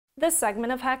This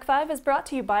segment of Hak5 is brought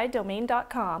to you by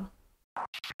Domain.com.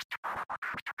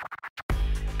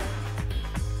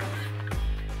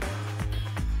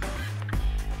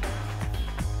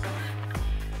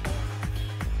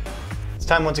 It's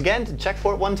time once again to check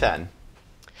port 110.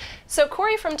 So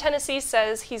Corey from Tennessee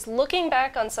says he's looking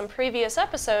back on some previous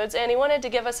episodes and he wanted to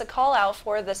give us a call out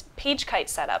for this page kite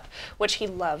setup, which he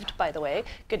loved, by the way.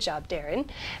 Good job, Darren.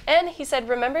 And he said,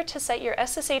 remember to set your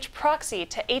SSH proxy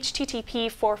to HTTP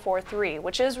 443,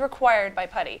 which is required by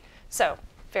PuTTY. So,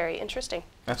 very interesting.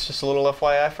 That's just a little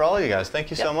FYI for all of you guys. Thank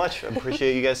you so much. I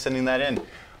appreciate you guys sending that in.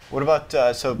 What about,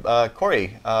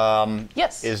 Corey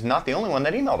yes. is not the only one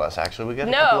that emailed us, actually. We got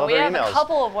a couple other emails. No, we have a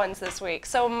couple of ones this week.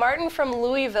 So Martin from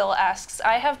Louisville asks,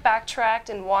 I have backtracked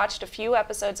and watched a few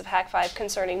episodes of Hak5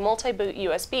 concerning multi-boot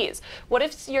USBs. What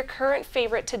is your current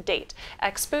favorite to date,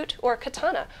 Xboot or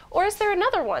Katana? Or is there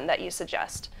another one that you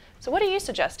suggest? So what do you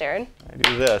suggest, Aaron? I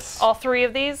do this. All three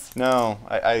of these? No,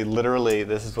 I literally,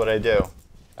 this is what I do.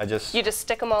 You just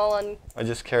stick them all on? I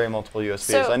just carry multiple USBs.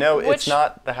 So I know it's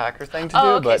not the hacker thing to do,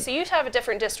 okay, but... so you have a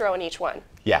different distro in each one?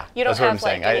 Yeah, you don't that's what I'm have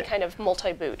like saying. any kind of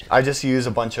multi-boot? I just use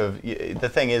a bunch of... The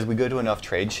thing is, we go to enough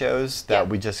trade shows that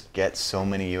we just get so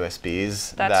many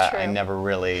USBs that I never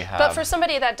really have... But for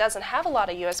somebody that doesn't have a lot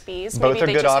of USBs, both maybe are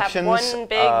they good just options. have one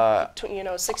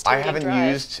big, 16 gig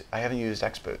drive. I haven't used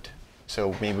Xboot,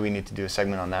 so maybe we need to do a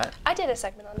segment on that. I did a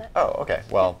segment on that. Oh, okay.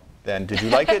 Well, then did you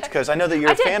like it? Because I know that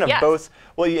you're a fan of both.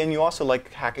 Well, and you also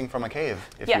like hacking from a cave,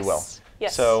 if you will.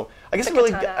 Yes. So I guess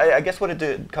I guess what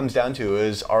it comes down to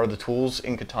is, are the tools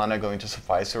in Katana going to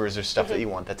suffice, or is there stuff that you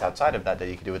want that's outside of that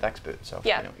you can do with Xboot? So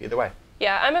either way.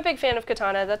 Yeah, I'm a big fan of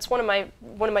Katana. That's one of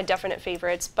my definite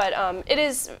favorites. But it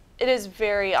is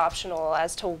very optional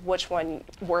as to which one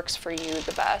works for you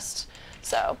the best.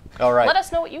 So let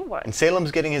us know what you want. And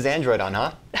Salem's getting his Android on,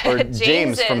 huh? Or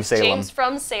James from Salem. James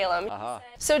from Salem.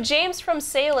 So James from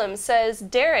Salem says,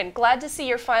 Darren, glad to see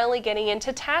you're finally getting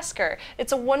into Tasker.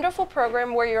 It's a wonderful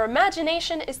program where your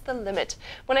imagination is the limit.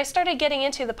 When I started getting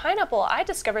into the Pineapple, I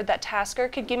discovered that Tasker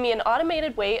could give me an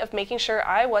automated way of making sure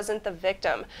I wasn't the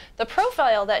victim. The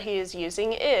profile that he is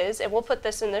using is, and we'll put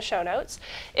this in the show notes,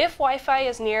 if Wi-Fi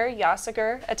is near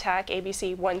Yasager attack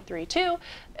ABC 132,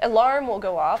 alarm will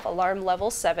go off, alarm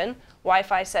level 7,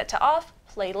 Wi-Fi set to off,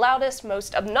 play loudest,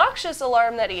 most obnoxious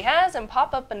alarm that he has, and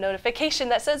pop up a notification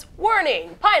that says,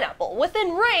 warning, pineapple,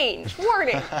 within range,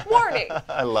 warning, warning.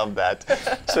 I love that.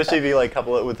 Especially if you like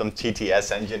couple it with some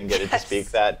TTS engine and get it to speak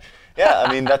that. Yeah,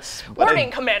 I mean, that's...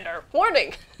 Warning, Commander,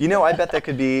 warning. You know, I bet that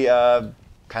could be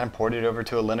kind of ported over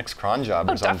to a Linux cron job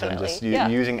or something, definitely.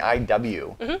 just using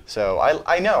IW. So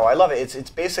I know, I love it. It's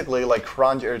basically like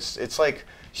cron, it's like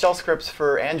shell scripts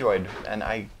for Android, and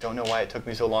I don't know why it took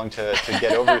me so long to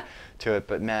get over to it,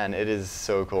 but man, it is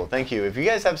so cool. Thank you. If you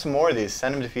guys have some more of these,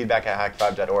 send them to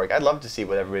feedback@hak5.org. I'd love to see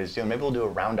what everybody's doing. Maybe we'll do a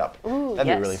roundup. Ooh,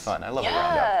 That'd be really fun. I love a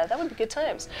roundup. Yeah, that would be good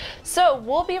times. So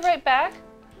we'll be right back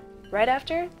right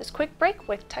after this quick break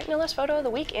with Technolist Photo of the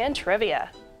Week and Trivia.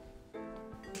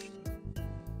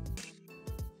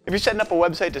 If you're setting up a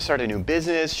website to start a new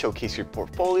business, showcase your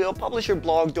portfolio, publish your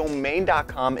blog,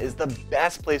 Domain.com is the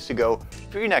best place to go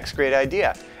for your next great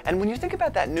idea. And when you think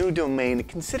about that new domain,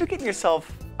 consider getting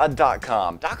yourself a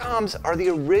 .com. .coms are the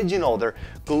original. They're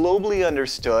globally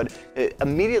understood. It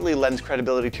immediately lends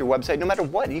credibility to your website no matter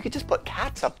what. You could just put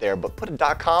cats up there, but put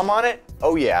a .com on it?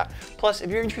 Oh yeah. Plus, if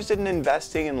you're interested in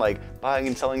investing in like buying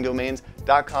and selling domains,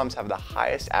 .coms have the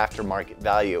highest aftermarket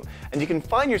value. And you can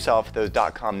find yourself those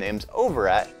 .com names over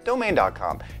at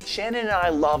Domain.com. Shannon and I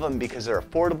love them because they're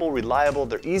affordable, reliable,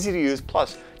 they're easy to use,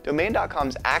 plus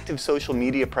Domain.com's active social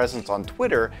media presence on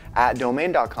Twitter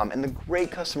 @Domain.com and the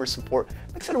great customer support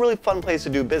makes it a really fun place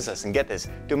to do business. And get this,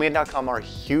 Domain.com are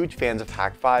huge fans of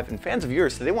Hak5 and fans of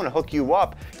yours, so they want to hook you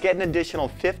up. Get an additional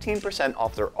 15%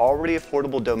 off their already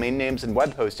affordable domain names and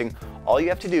web hosting. All you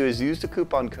have to do is use the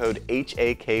coupon code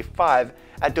HAK5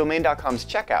 at Domain.com's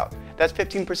checkout. That's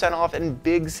 15% off and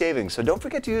big savings. So don't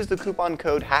forget to use the coupon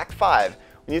code HAK5.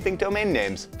 When you think domain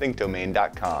names, think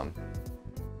Domain.com.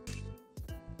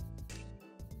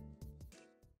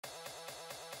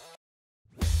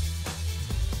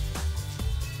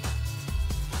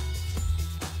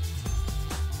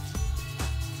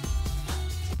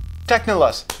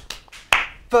 Technolist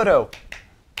Photo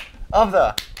of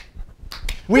the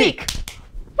Week.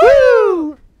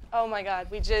 Woo! Oh my God,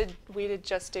 we did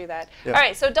just do that. Yeah. All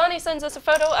right, so Donnie sends us a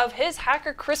photo of his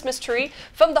hacker Christmas tree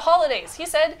from the holidays. He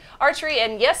said our tree,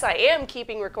 and yes, I am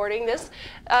recording this.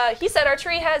 He said our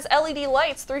tree has LED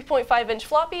lights, 3.5-inch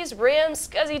floppies, RAM,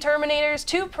 SCSI terminators,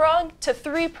 2-prong to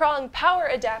 3-prong power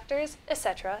adapters,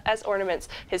 etc. as ornaments.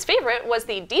 His favorite was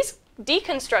the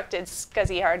deconstructed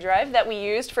SCSI hard drive that we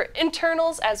used for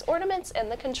internals as ornaments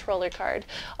and the controller card,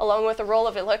 along with a roll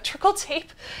of electrical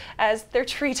tape as their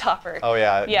tree topper. Oh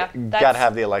yeah, gotta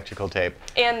have the electrical tape.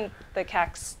 And the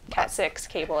Cat6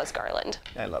 cable as garland.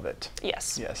 I love it.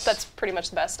 Yes, yes, that's pretty much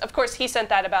the best. Of course, he sent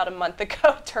that about a month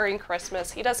ago during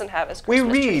Christmas. He doesn't have his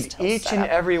Christmas We trees read till each and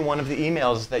every one of the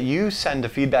emails that you send to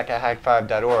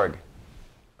feedback@hak5.org.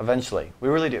 Eventually, we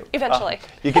really do. Eventually.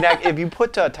 You can if you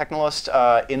put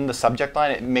Technolist in the subject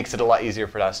line, it makes it a lot easier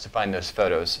for us to find those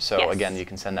photos. So yes. Again, you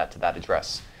can send that to that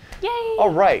address. Yay! All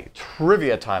right,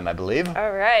 trivia time, I believe.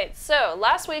 All right, so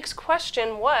last week's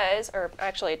question was, or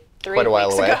actually 3 Quite a while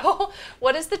weeks away. ago,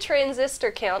 what is the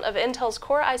transistor count of Intel's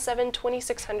Core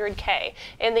i7-2600K?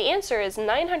 And the answer is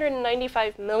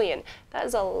 995 million. That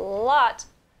is a lot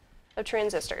of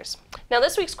transistors. Now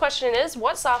this week's question is,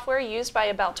 what software used by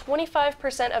about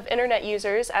 25% of internet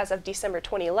users as of December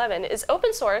 2011 is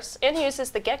open source and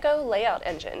uses the Gecko layout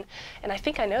engine? And I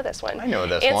think I know this one. I know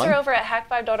this Answer one. over at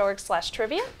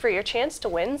hak5.org/trivia for your chance to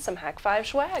win some Hak5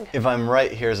 swag. If I'm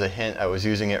right, here's a hint. I was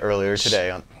using it earlier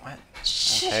today. What?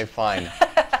 Okay, fine.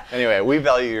 Anyway, we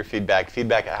value your feedback.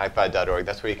 Feedback@hak5.org.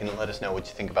 That's where you can let us know what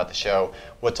you think about the show,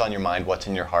 what's on your mind, what's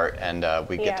in your heart, and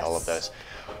we get to all of those.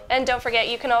 And don't forget,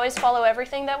 you can always follow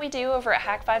everything that we do over at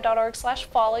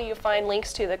hak5.org/follow. You'll find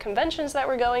links to the conventions that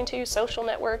we're going to, social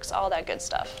networks, all that good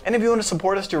stuff. And if you want to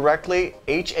support us directly,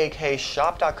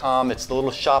 hakshop.com. It's the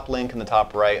little shop link in the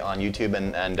top right on YouTube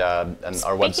and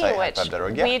our website,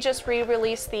 hak5.org. We just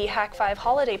re-released the Hak5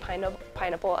 Holiday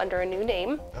Pineapple under a new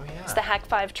name. Oh, yeah. It's the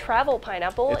Hak5 Travel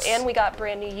Pineapple, and we got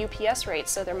brand new UPS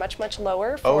rates, so they're much, much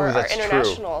lower for our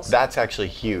internationals. True. That's actually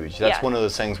huge. That's one of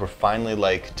those things we're finally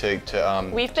like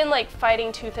We've been like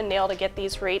fighting tooth and nail to get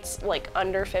these rates like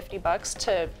under $50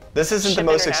 to This isn't the ship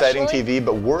most exciting internationally. TV,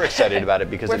 but we're excited about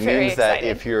it because We're it very means that excited.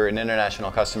 if you're an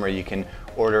international customer, you can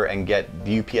order and get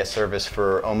the UPS service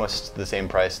for almost the same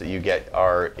price that you get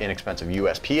our inexpensive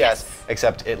USPS,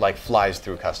 except it like flies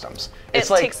through customs. It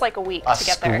takes like a week to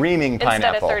get there. A screaming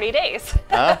pineapple. Instead of 30 days.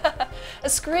 Huh? A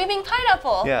screaming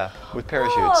pineapple. Yeah, with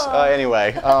parachutes. Oh.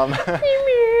 Anyway.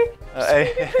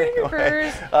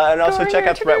 Anyway, and also check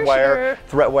out ThreatWire,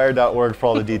 threatwire.org for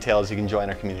all the details. You can join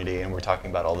our community, and we're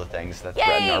talking about all the things that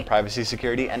threaten our privacy,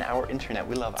 security, and our internet.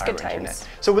 We love our internet.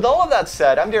 So with all of that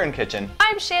said, I'm Darren Kitchen.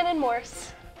 I'm Shannon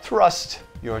Morse. Trust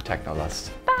your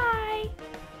technolust. Bye.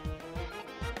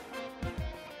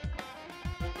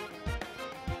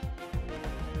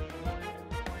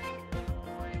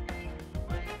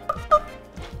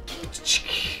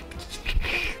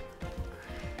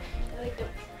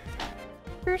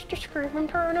 Here's the screaming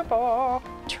pineapple.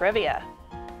 Trivia.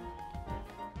 I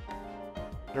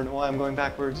don't know why I'm going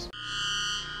backwards.